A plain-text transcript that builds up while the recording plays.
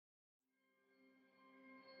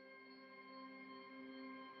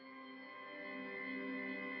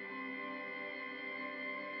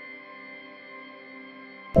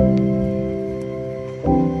Little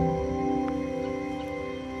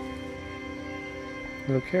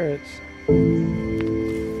carrots.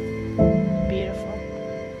 Beautiful.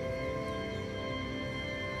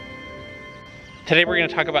 Today we're going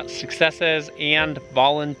to talk about successes and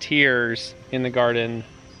volunteers in the garden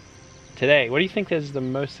today. What do you think is the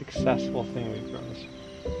most successful thing we've grown this year?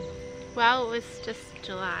 Well, it was just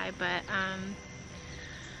July, but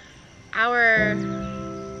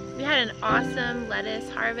we had an awesome lettuce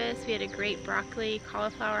harvest. We had a great broccoli,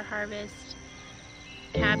 cauliflower harvest,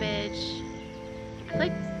 cabbage. I feel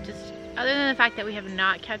like just, other than the fact that we have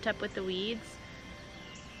not kept up with the weeds,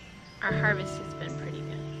 our harvest has been pretty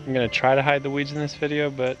good. I'm going to try to hide the weeds in this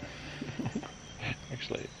video, but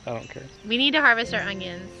actually, I don't care. We need to harvest our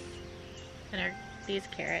onions and these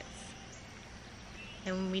carrots.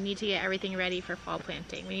 And we need to get everything ready for fall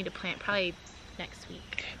planting. We need to plant probably next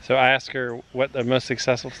week. So I asked her what the most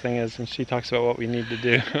successful thing is, and she talks about what we need to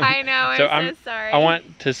do. I know, I'm so sorry. I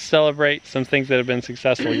want to celebrate some things that have been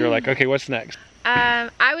successful. You're like, okay, what's next?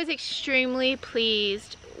 I was extremely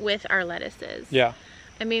pleased with our lettuces. Yeah.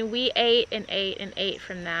 I mean, we ate and ate and ate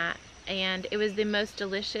from that, and it was the most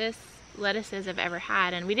delicious lettuces I've ever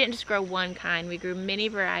had. And we didn't just grow one kind, we grew many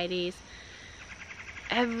varieties.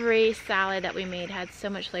 Every salad that we made had so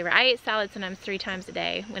much flavor. I ate salad sometimes 3 times a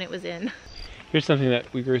day when it was in. Here's something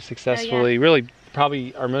that we grew successfully, really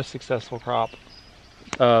probably our most successful crop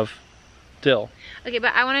of dill. Okay,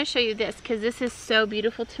 but I want to show you this because this is so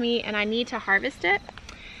beautiful to me and I need to harvest it.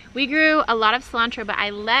 We grew a lot of cilantro, but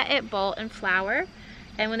I let it bolt and flower.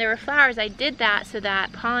 And when there were flowers, I did that so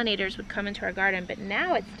that pollinators would come into our garden. But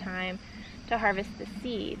now it's time to harvest the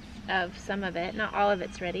seeds of some of it. Not all of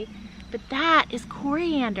it's ready. But that is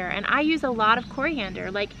coriander, and I use a lot of coriander,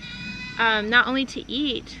 like not only to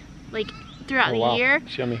eat, like throughout the year,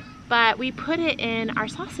 yummy. But we put it in our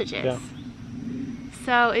sausages. Yeah.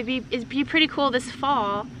 So it'd be pretty cool this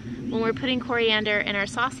fall when we're putting coriander in our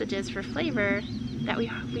sausages for flavor that we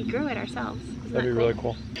grew it ourselves. Isn't That'd be that really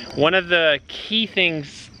cool. One of the key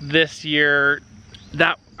things this year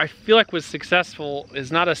that I feel like was successful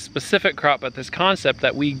is not a specific crop, but this concept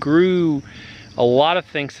that we grew a lot of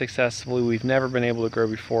things successfully we've never been able to grow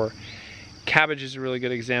before. Cabbage is a really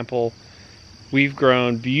good example. We've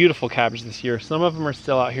grown beautiful cabbage this year. Some of them are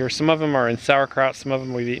still out here. Some of them are in sauerkraut. Some of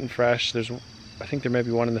them we've eaten fresh. I think there may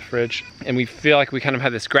be one in the fridge. And we feel like we kind of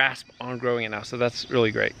have this grasp on growing it now. So that's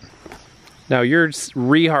really great. Now you're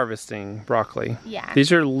re-harvesting broccoli. Yeah.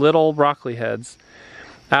 These are little broccoli heads.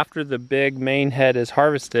 After the big main head is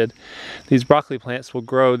harvested, these broccoli plants will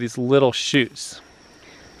grow these little shoots.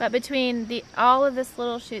 But between all of this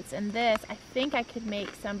little shoots and this, I think I could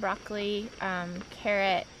make some broccoli,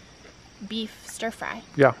 carrot, beef stir fry.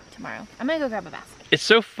 Yeah. Tomorrow. I'm gonna go grab a basket. It's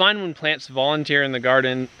so fun when plants volunteer in the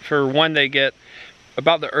garden. For one, they get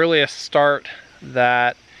about the earliest start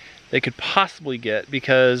that they could possibly get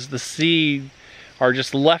because the seed are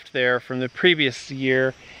just left there from the previous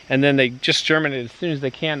year, and then they just germinate as soon as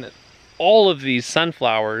they can. All of these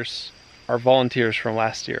sunflowers are volunteers from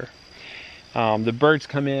last year. The birds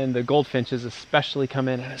come in, the goldfinches especially come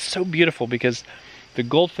in, and it's so beautiful because the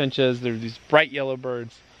goldfinches, they're these bright yellow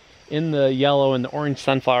birds in the yellow and the orange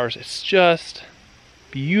sunflowers. It's just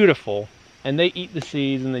beautiful, and they eat the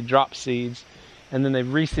seeds and they drop seeds, and then they've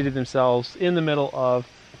reseeded themselves in the middle of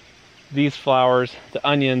these flowers, the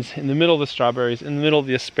onions, in the middle of the strawberries, in the middle of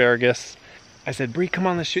the asparagus. I said, Bri, come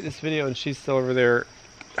on, let's shoot this video, and she's still over there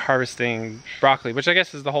harvesting broccoli, which I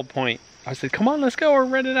guess is the whole point. I said, come on, let's go, we're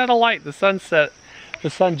running out of light. The sun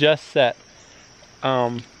just set.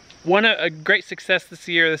 A great success this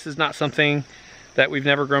year, this is not something that we've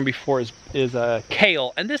never grown before, is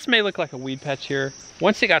kale. And this may look like a weed patch here.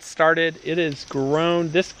 Once it got started, it has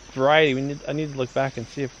grown. This variety, I need to look back and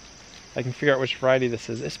see if I can figure out which variety this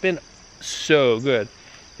is. It's been so good.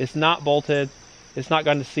 It's not bolted, it's not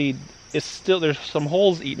gone to seed. It's still, there's some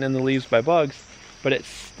holes eaten in the leaves by bugs, but it's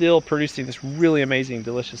still producing this really amazing,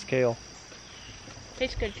 delicious kale.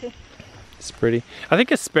 Tastes good too. It's pretty. I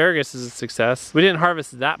think asparagus is a success. We didn't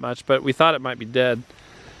harvest that much, but we thought it might be dead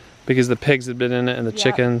because the pigs had been in it and the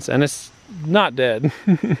chickens, and it's not dead.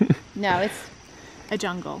 No, it's a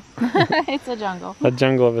jungle. It's a jungle. A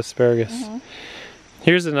jungle of asparagus. Mm-hmm.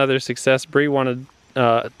 Here's another success Bri wanted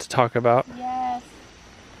to talk about. Yes.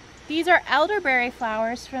 These are elderberry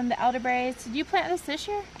flowers from the elderberries. Did you plant this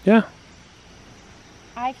year? Yeah.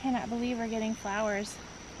 I cannot believe we're getting flowers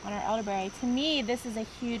on our elderberry. To me, this is a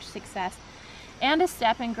huge success and a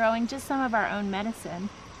step in growing just some of our own medicine.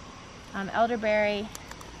 Elderberry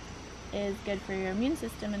is good for your immune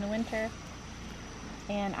system in the winter,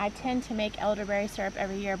 and I tend to make elderberry syrup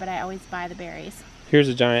every year, but I always buy the berries. Here's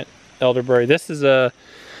a giant. elderberry. This is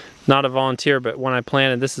not a volunteer, but when I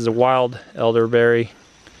planted, this is a wild elderberry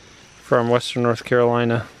from Western North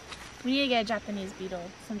Carolina. We need to get a Japanese beetle,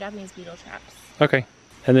 some Japanese beetle traps. Okay.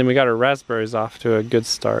 And then we got our raspberries off to a good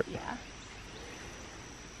start. Yeah.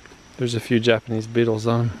 There's a few Japanese beetles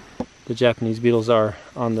on them. The Japanese beetles are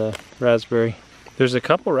on the raspberry. There's a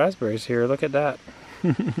couple raspberries here. Look at that.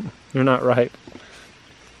 They're not ripe.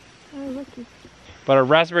 Oh, looky. But our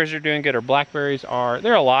raspberries are doing good. Our blackberries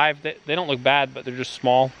they're alive. They don't look bad, but they're just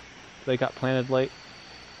small. They got planted late.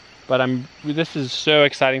 But this is so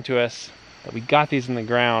exciting to us that we got these in the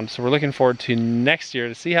ground. So we're looking forward to next year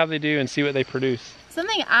to see how they do and see what they produce.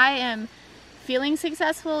 Something I am feeling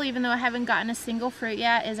successful, even though I haven't gotten a single fruit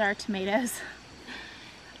yet, is our tomatoes.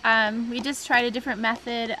 We just tried a different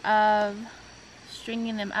method of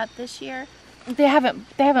stringing them up this year. They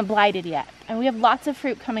haven't blighted yet, and we have lots of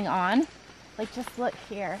fruit coming on. Like, just look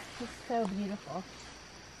here, it's so beautiful.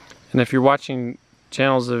 And if you're watching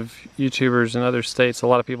channels of YouTubers in other states, a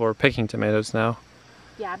lot of people are picking tomatoes now.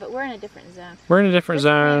 Yeah, but we're in a different zone. We're in a different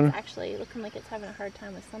zone. It's actually looking like it's having a hard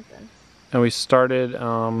time with something. And we started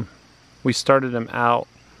them out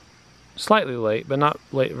slightly late, but not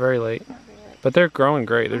late, very late. Not very late. But they're growing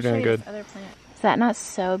great. They're doing good. This other plant. Is that not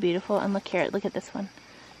so beautiful? And look here, look at this one.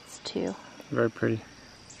 It's two. Very pretty.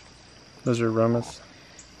 Those are aromas.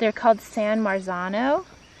 They're called San Marzano,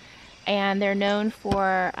 and they're known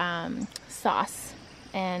for sauce.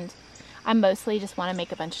 And I mostly just want to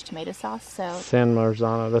make a bunch of tomato sauce. So San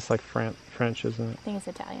Marzano. That's like French, isn't it? I think it's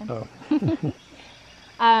Italian. Oh.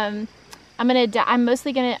 I'm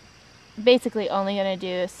basically only gonna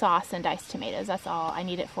do sauce and diced tomatoes. That's all I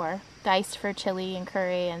need it for. Diced for chili and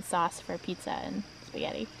curry, and sauce for pizza and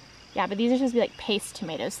spaghetti. Yeah, but these are supposed to be like paste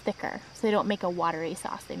tomatoes, thicker. So they don't make a watery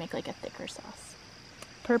sauce, they make like a thicker sauce.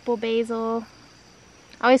 Purple basil.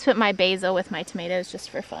 I always put my basil with my tomatoes just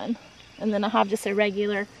for fun. And then I'll have just a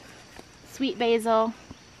regular sweet basil.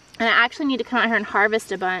 And I actually need to come out here and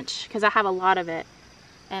harvest a bunch because I have a lot of it.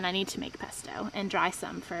 And I need to make pesto and dry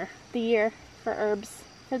some for the year for herbs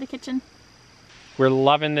for the kitchen. We're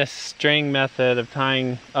loving this string method of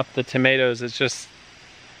tying up the tomatoes. It's just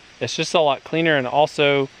a lot cleaner, and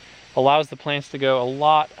also allows the plants to go a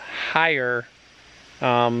lot higher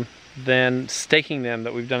than staking them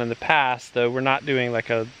that we've done in the past, though we're not doing like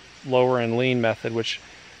a lower and lean method, and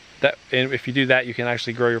if you do that, you can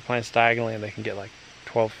actually grow your plants diagonally and they can get like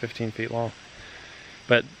 12, 15 feet long.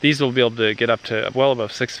 But these will be able to get up to well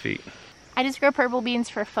above 6 feet. I just grow purple beans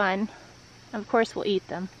for fun. Of course we'll eat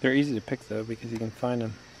them. They're easy to pick though, because you can find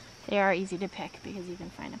them. They are easy to pick because you can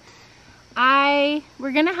find them.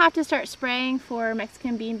 We're gonna have to start spraying for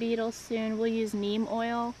Mexican bean beetles soon. We'll use neem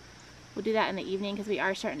oil. We'll do that in the evening because we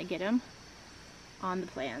are starting to get them on the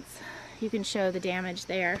plants. You can show the damage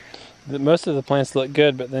there. Most of the plants look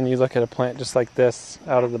good, but then you look at a plant just like this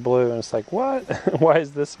out of the blue and it's like, what? Why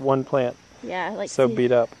is this one plant so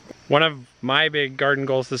beat up? One of my big garden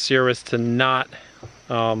goals this year was to not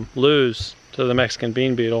lose to the Mexican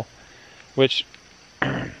bean beetle, which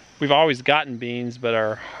we've always gotten beans, but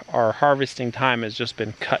our harvesting time has just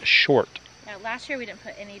been cut short. Yeah, last year we didn't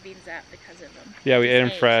put any beans up because of them. Yeah, we ate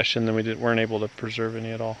them fresh, and then we weren't able to preserve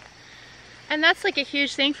any at all. And that's like a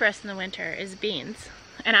huge thing for us in the winter is beans.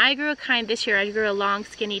 And I grew this year I grew a long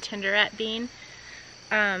skinny tenderette bean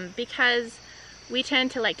because we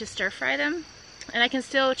tend to like to stir fry them, and I can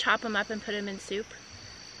still chop them up and put them in soup.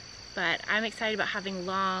 But I'm excited about having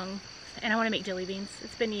long, and I want to make jelly beans.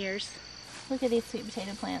 It's been years. Look at these sweet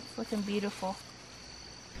potato plants, looking beautiful.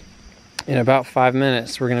 In about 5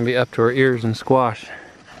 minutes, we're going to be up to our ears in squash.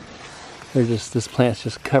 This plant's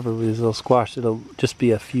just covered with these little squash. It'll just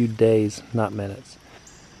be a few days, not minutes.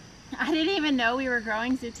 I didn't even know we were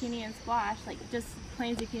growing zucchini and squash, like just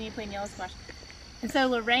plain zucchini, plain yellow squash. And so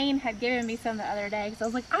Lorraine had given me some the other day because I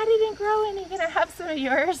was like, I didn't grow any, can I have some of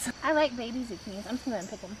yours? I like baby zucchinis. I'm just going to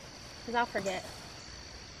pick them because I'll forget.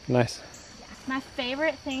 Nice. Yeah. My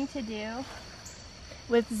favorite thing to do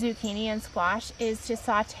with zucchini and squash is to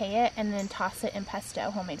saute it and then toss it in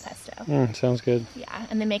pesto, homemade pesto. Sounds good. Yeah,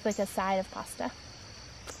 and then make like a side of pasta.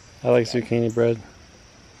 I like zucchini bread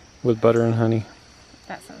with butter and honey.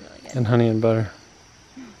 That sounds really good. And honey and butter.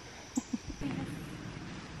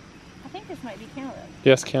 I think this might be cantaloupe.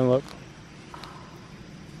 Yes, cantaloupe.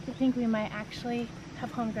 I think we might actually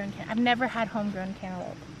have homegrown cantaloupe. I've never had homegrown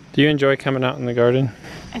cantaloupe. Do you enjoy coming out in the garden?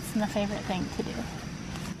 It's my favorite thing to do.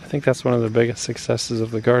 I think that's one of the biggest successes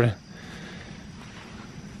of the garden.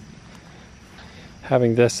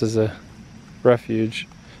 Having this as a refuge.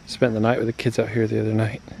 Spent the night with the kids out here the other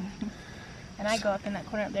night. And I go up in that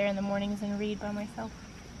corner up there in the mornings and read by myself.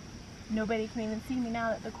 Nobody can even see me now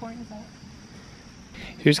that the corn is out.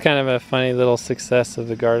 Here's kind of a funny little success of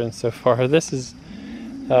the garden so far. This is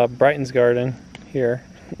Brighton's garden here.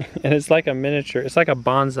 And it's like a miniature, it's like a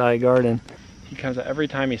bonsai garden. He comes out every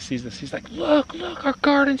time he sees this, he's like, look, our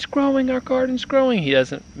garden's growing, our garden's growing. He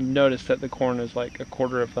doesn't notice that the corn is like a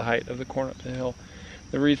quarter of the height of the corn up the hill.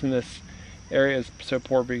 The reason this area is so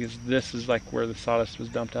poor because this is like where the sawdust was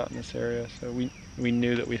dumped out in this area. So we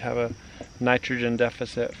knew that we'd have a nitrogen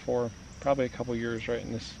deficit for probably a couple years right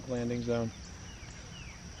in this landing zone.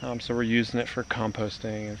 So we're using it for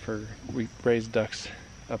composting and we raise ducks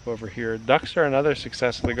up over here. Ducks are another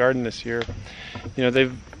success of the garden this year. You know,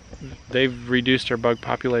 they've reduced our bug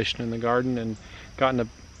population in the garden and gotten a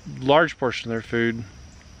large portion of their food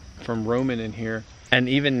from roaming in here. And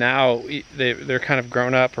even now, they're kind of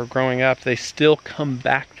grown up or growing up, they still come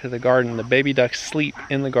back to the garden. The baby ducks sleep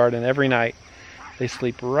in the garden every night. They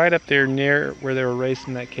sleep right up there near where they were raised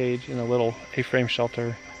in that cage in a little A-frame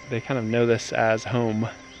shelter. They kind of know this as home.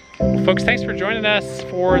 Well, folks, thanks for joining us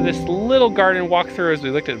for this little garden walkthrough as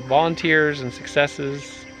we looked at volunteers and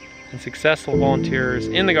successes and successful volunteers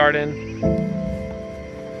in the garden.